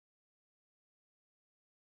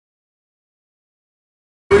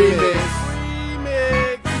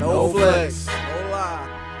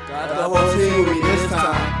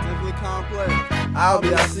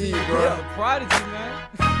I see you, bro. Yeah, Prodigy, man.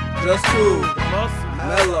 Just cool. Muscle.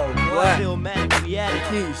 Mello, Blac, Stillmatic, we at it.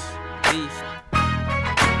 Quiss. Peace.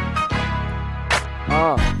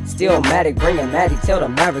 Stillmatic, bringing Matic, tell the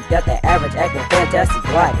Maverick that the average acting fantastic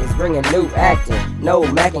Blac is bringing new acting. No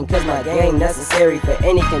macking, cause my game necessary for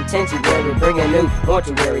any contention where we bringing new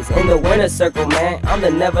mortuaries. In the winner's circle, man, I'm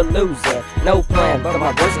the never loser. No plan, but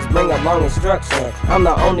my verses bring along instruction. I'm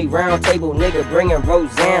the only round table nigga bringing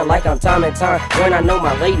Roseanne like I'm time and time when I know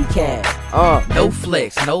my lady can. No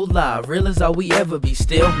flex, no lie, real as all we ever be.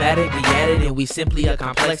 Stillmatic, we at it and we simply a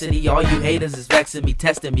complexity. All you haters is vexing me,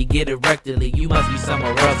 testing me, get it rectally. You must be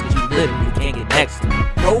somewhere else cause you literally can't get next to me.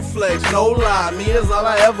 No flex, no lie, me is all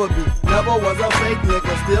I ever be. Never was a fake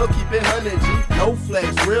nigga, still keep it 100G. No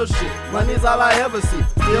flex, real shit, money's all I ever see.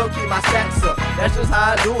 Still keep my stacks up, that's just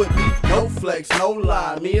how I do it be. No flex, no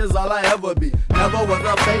lie, me is all I ever be. Never was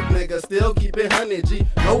a fake nigga, still keep it 100G.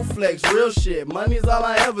 No flex, real shit, money's all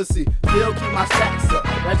I ever see. Still keep my stacks up,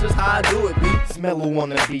 that's just how I do it be. It's Mello on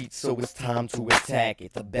the beat, so it's time to attack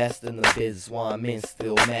it. The best in the biz while I'm in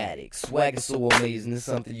Stillmatic. Swag is so amazing, it's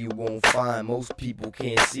something you won't find. Most people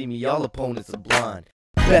can't see me, all opponents are blind.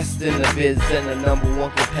 Best in the biz and the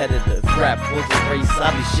 #1 competitor. If rap was a race,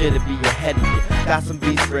 I'd be sure to be ahead of you. Got some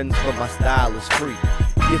beast friends, but my style is free.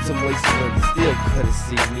 Get some laces and still couldn't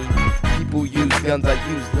see me. People use guns, I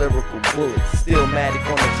use lyrical bullets. Stillmatic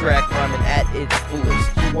on the track, rhyming at its fullest.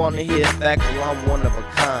 You wanna hear a fact? Well, I'm one of a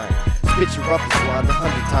kind. Spit your roughest lines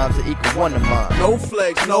 100 times to equal one of mine. No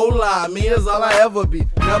flex, no lie, me is all I ever be.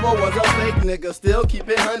 Never was a fake nigga, still keep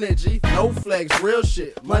it 100G. No flex, real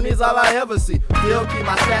shit, money's all I ever see. Still keep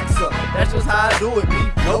my stacks up, that's just how I do it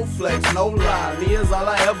be. No flex, no lie, me is all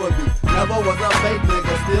I ever be. Never was a fake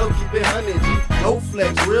nigga, still keep it 100G. No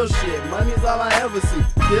flex, real shit, money's all I ever see.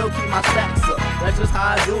 Still keep my stacks up, that's just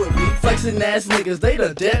how I do it be. Flexing ass niggas, they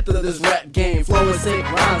the depth of this rap game. Flowing sick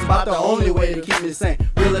rhymes, about the only way to keep me sane.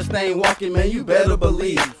 Realest thing walking, man, you better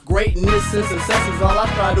believe. Greatness and success is all I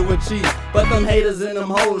try to achieve. But them haters and them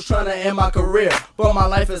hoes trying to end my career. But my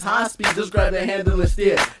life is high speed, just grab the handle and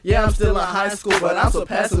steer. Yeah, I'm still in high school, but I'm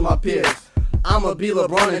surpassing my peers. I'ma be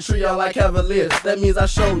LeBron and treat y'all like Cavaliers. That means I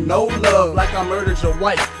show no love like I murdered your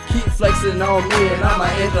wife. Keep flexing on me and I'ma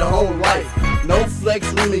end your whole life. No flex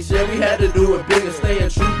remix, yeah, we had to do it bigger. Staying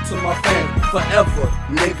true to my fam forever,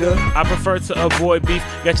 nigga. I prefer to avoid beef,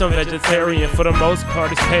 get I'm vegetarian. For the most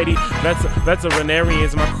part, it's petty.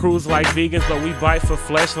 Veterinarians, my crew's like vegans, but we bite for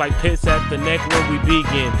flesh like pits at the neck when we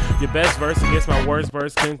begin. Your best verse against my worst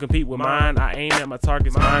verse couldn't compete with mine. I aim at my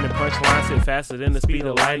target's mind and punchlines hit faster than the speed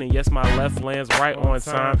of light. And yes, my left lands right on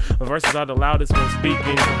time. My verses are the loudest when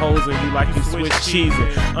speaking, composing you like you switch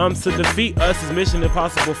cheesing. To defeat us is mission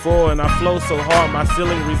impossible for, and I flow so hard my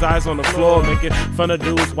ceiling resides on the floor, making fun of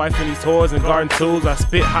dudes wifing these whores and garden tools. I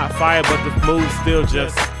spit hot fire, but the mood's still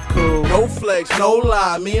just cool. No flex, no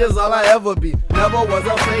lie, me is all I ever be. Never was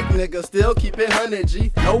a fake nigga, still keep it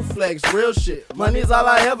 100G. No flex, real shit, money's all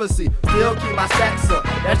I ever see. Still keep my stacks up,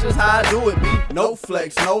 that's just how I do it be. No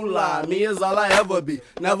flex, no lie, me is all I ever be.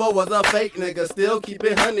 Never was a fake nigga, still keep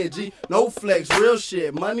it 100G. No flex, real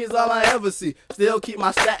shit, money's all I ever see. Still keep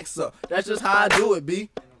my stacks up, that's just how I do it be.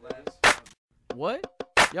 What?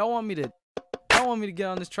 Y'all want me to get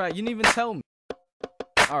on this track? You didn't even tell me.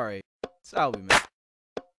 Alright, sorry, man.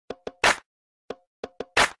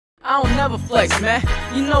 I don't never flex, man.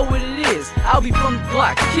 You know what it is. I'll be from the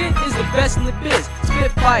block. KiDd is the best in the biz.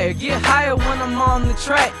 Spit fire, get higher when I'm on the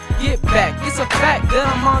track. Get back, it's a fact that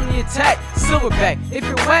I'm on the attack. Silverback, if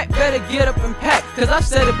you're whack, better get up and pack. Cause I've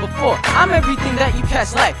said it before, I'm everything that you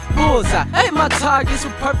cats lack. Bullseye, I hit my targets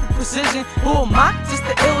with perfect precision. Who am I? Just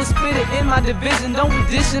the illest spitter in my division. Don't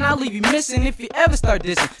audition, I'll leave you missing if you ever start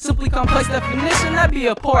dissing. Simply complex definition, that'd be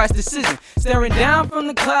a poor ass decision. Staring down from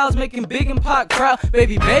the clouds, making big and pop crowd.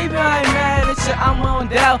 Baby, I ain't mad at you, I'm well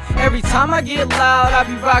endowed. Every time I get loud, I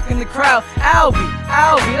be rocking the crowd.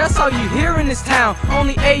 Albie, that's all you hear in this town.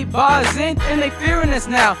 Only 8 bars in, and they fearing us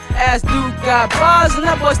now. Ass dude got bars, and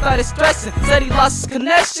that boy started stressing. Said he lost his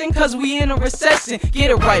connection, cause we in a recession.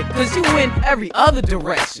 Get it right, cause you win every other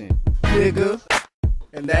direction. Nigga,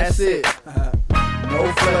 and that's it.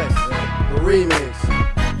 No flex, the remix.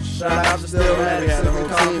 Shout out to Stillmatic, the whole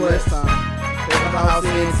team this time. Paper House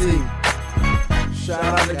CNT. Shout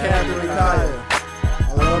out to Catherine Kaya.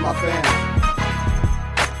 I love my fam.